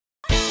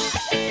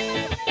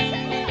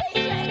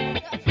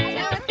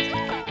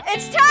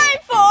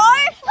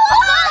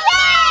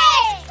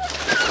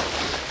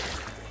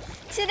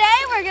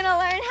we're gonna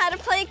learn how to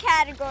play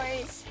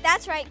categories.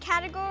 That's right,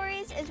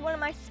 categories is one of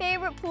my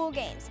favorite pool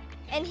games.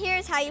 And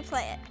here's how you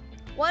play it.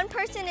 One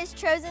person is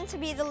chosen to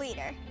be the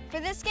leader. For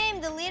this game,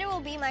 the leader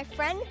will be my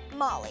friend,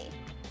 Molly.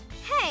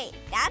 Hey,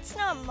 that's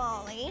not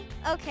Molly.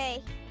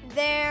 Okay,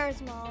 there's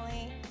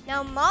Molly.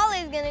 Now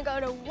Molly's gonna go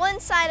to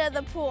one side of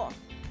the pool,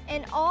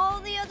 and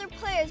all the other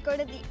players go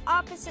to the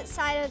opposite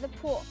side of the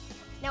pool.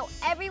 Now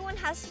everyone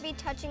has to be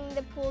touching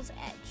the pool's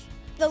edge.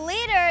 The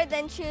leader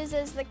then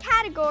chooses the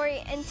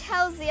category and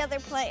tells the other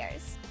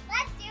players.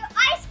 Let's do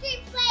ice cream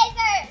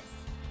flavors!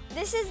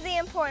 This is the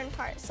important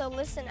part, so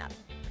listen up.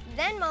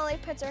 Then Molly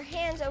puts her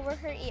hands over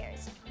her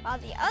ears, while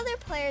the other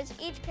players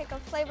each pick a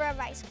flavor of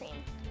ice cream.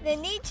 They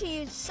need to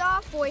use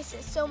soft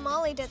voices so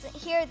Molly doesn't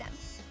hear them.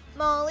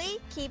 Molly,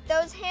 keep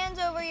those hands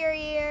over your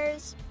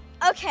ears.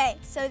 Okay,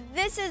 so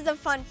this is the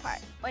fun part.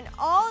 When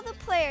all the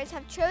players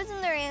have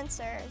chosen their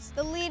answers,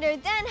 the leader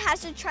then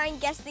has to try and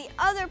guess the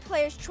other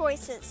players'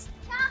 choices.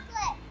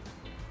 Chocolate,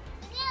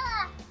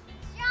 vanilla,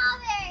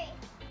 strawberry.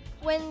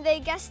 When they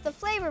guess the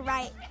flavor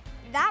right,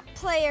 that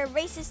player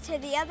races to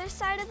the other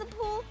side of the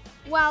pool,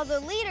 while the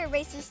leader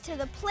races to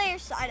the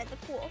player's side of the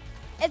pool.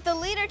 If the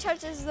leader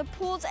touches the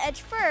pool's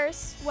edge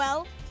first,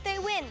 well, they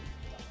win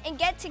and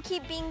get to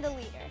keep being the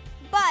leader.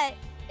 But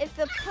if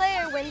the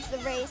player wins the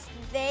race,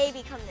 they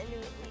become the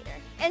new leader.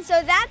 And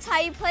so that's how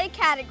you play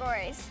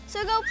categories.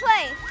 So go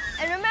play,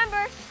 and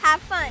remember,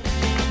 have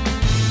fun.